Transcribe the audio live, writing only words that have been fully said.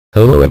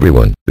Hello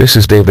everyone, this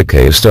is David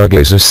K.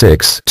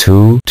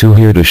 Stargazer622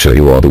 here to show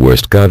you all the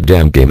worst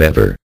goddamn game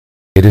ever.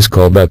 It is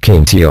called by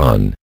King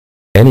Tian.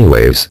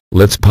 Anyways,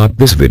 let's pop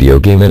this video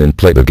game in and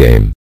play the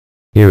game.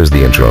 Here is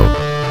the intro.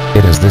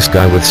 It has this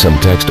guy with some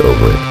text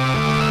over it.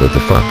 What the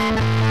fuck?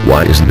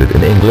 Why isn't it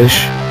in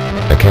English?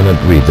 I cannot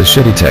read the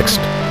shitty text.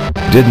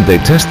 Didn't they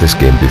test this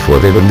game before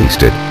they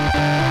released it?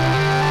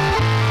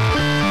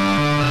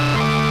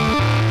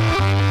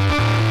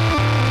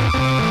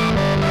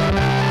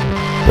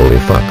 Holy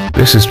fuck,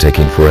 this is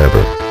taking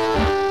forever.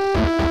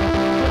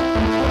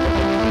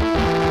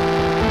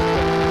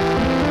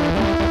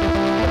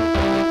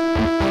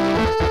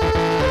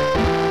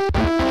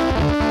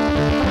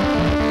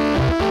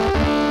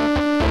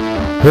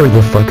 Hurry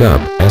the fuck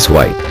up,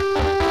 asswipe.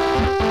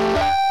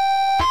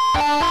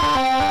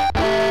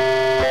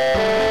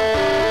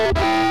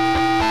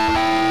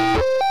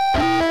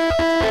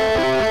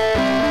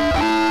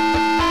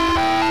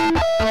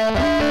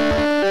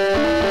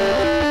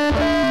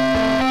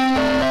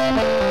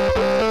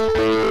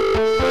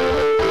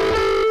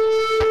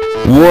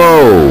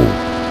 Whoa!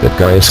 That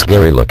guy is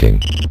scary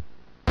looking.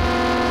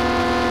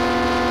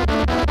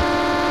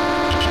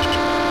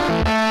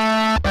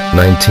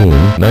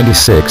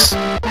 (1996)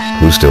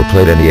 Who still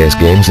played NES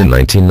games in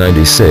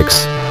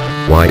 1996?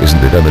 Why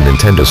isn't it on the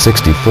Nintendo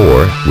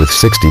 64, with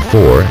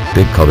 64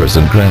 big colors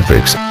and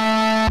graphics?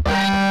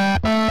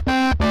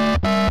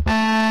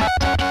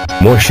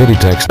 More shitty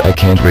text I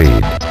can't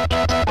read.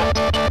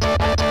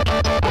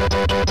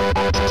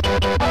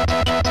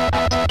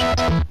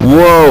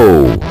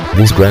 Whoa!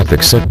 These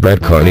graphics set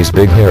Brad Carney's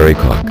big hairy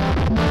cock.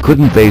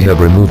 Couldn't they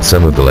have removed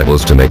some of the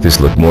levels to make this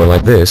look more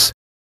like this?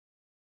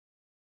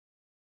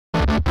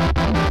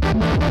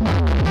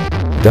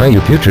 Die you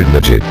putrid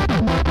midget.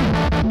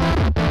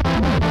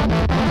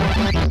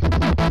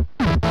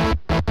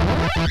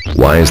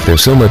 Why is there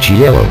so much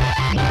yellow?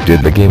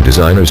 Did the game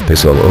designers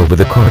piss all over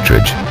the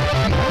cartridge?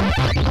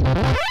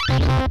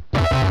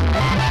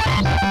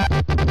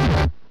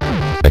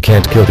 I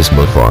can't kill this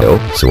mofile,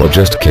 so I'll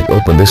just kick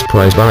open this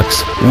prize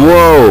box.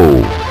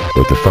 Whoa!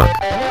 What the fuck?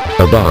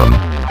 A bomb.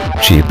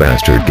 Cheap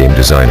bastard game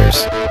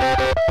designers.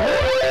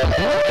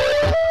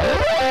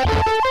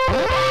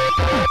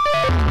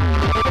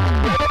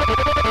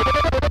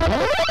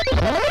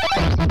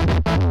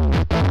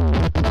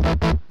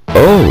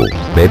 Oh,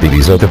 maybe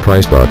these are the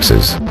prize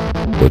boxes.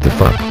 What the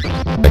fuck?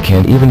 I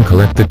can't even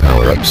collect the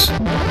power-ups.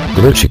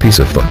 Glitchy piece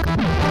of fuck.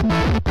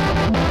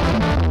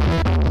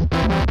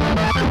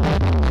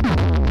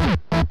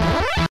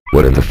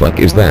 What in the fuck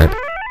is that?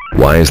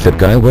 Why is that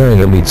guy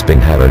wearing a meat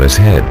spring hat on his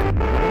head?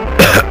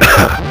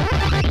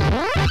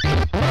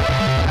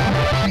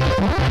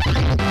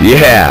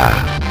 Yeah!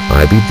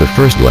 I beat the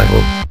first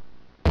level.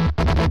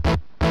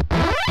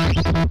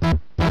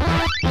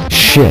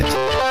 Shit.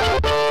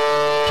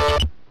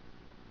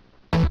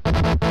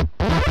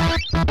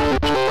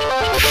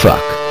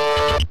 Fuck.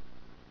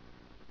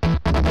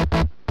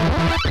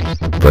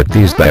 But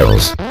these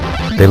barrels.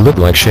 They look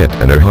like shit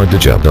and are hard to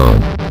jump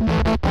on.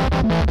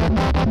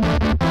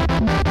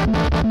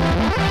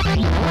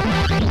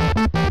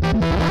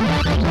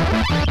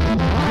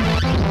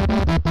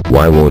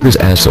 Why won't this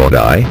asshole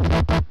die?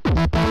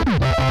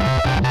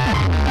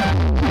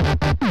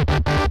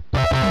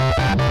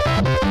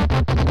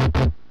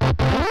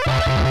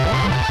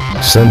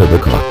 Son of a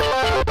cock.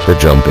 The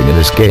jumping in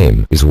this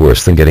game is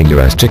worse than getting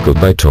your ass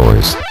tickled by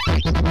toys.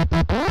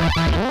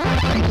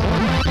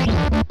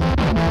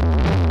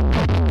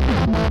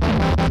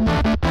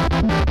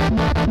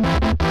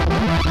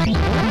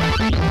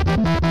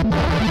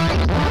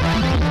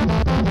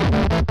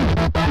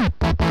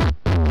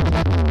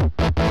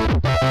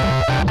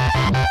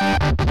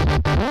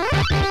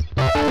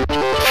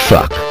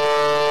 Fuck.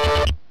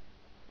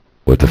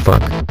 What the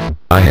fuck?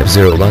 I have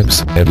 0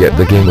 lives, and yet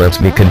the game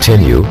lets me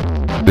continue.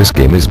 This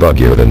game is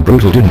buggier than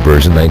Brutal in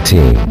version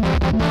 19.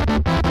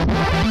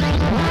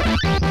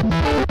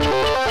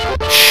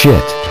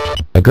 Shit.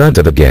 I got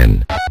it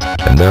again.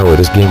 And now it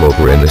is game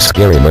over and this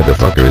scary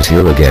motherfucker is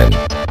here again.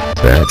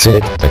 That's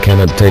it, I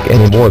cannot take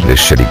any more of this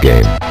shitty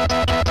game.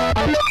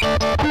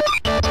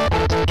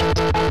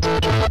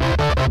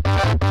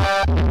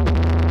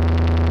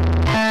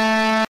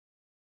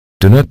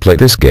 Do not play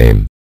this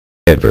game.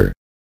 Ever.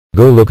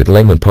 Go look at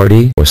Lemon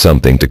Party or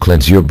something to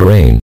cleanse your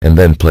brain, and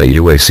then play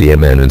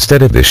UACMN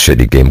instead of this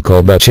shitty game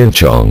called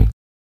Chong.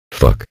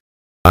 Fuck.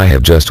 I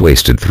have just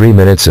wasted 3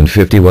 minutes and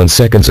 51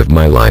 seconds of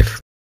my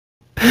life.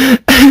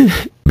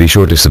 Be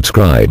sure to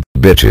subscribe,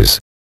 bitches.